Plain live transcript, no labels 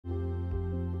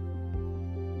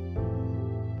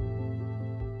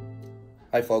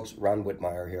Hi folks, Ron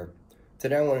Wittmeyer here.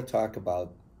 Today I want to talk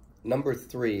about number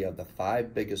 3 of the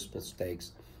 5 biggest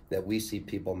mistakes that we see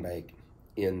people make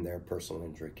in their personal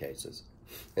injury cases.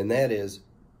 And that is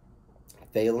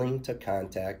failing to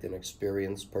contact an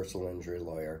experienced personal injury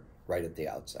lawyer right at the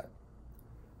outset.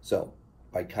 So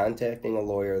by contacting a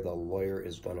lawyer, the lawyer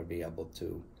is going to be able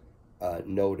to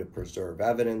know to preserve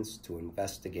evidence, to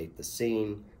investigate the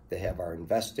scene, to have our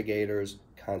investigators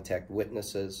contact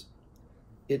witnesses.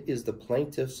 It is the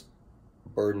plaintiff's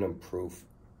burden of proof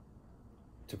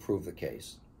to prove the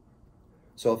case.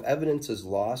 So if evidence is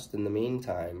lost in the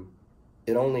meantime,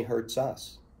 it only hurts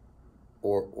us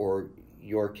or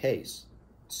your case.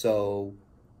 So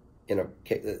in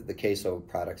the case of a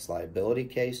product's liability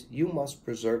case, you must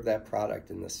preserve that product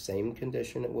in the same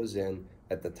condition it was in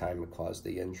at the time it caused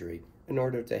the injury in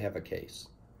order to have a case.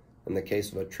 In the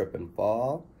case of a trip and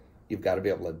fall, you've got to be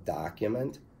able to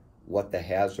document what the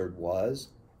hazard was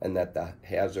and that the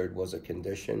hazard was a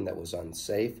condition that was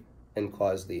unsafe and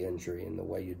caused the injury. And the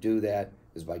way you do that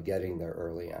is by getting there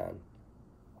early on.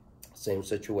 Same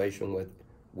situation with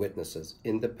witnesses.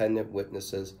 Independent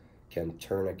witnesses can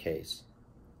turn a case.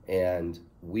 And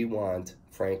we want,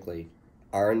 frankly,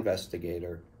 our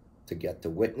investigator to get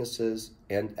to witnesses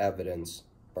and evidence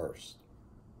first.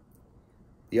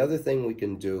 The other thing we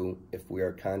can do if we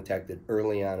are contacted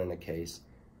early on in a case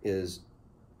is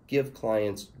give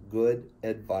clients good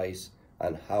advice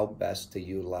on how best to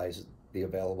utilize the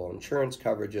available insurance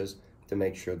coverages to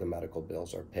make sure the medical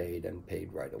bills are paid and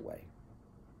paid right away.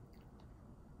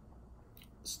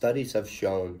 Studies have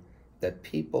shown that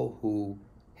people who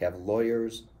have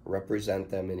lawyers represent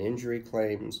them in injury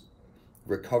claims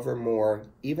recover more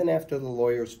even after the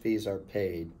lawyer's fees are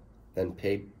paid than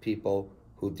people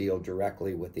who deal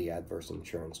directly with the adverse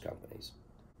insurance companies.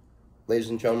 Ladies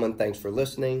and gentlemen, thanks for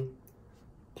listening.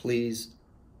 Please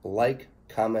like,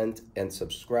 comment, and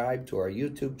subscribe to our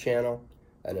YouTube channel.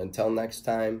 And until next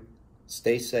time,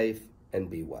 stay safe and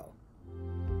be well.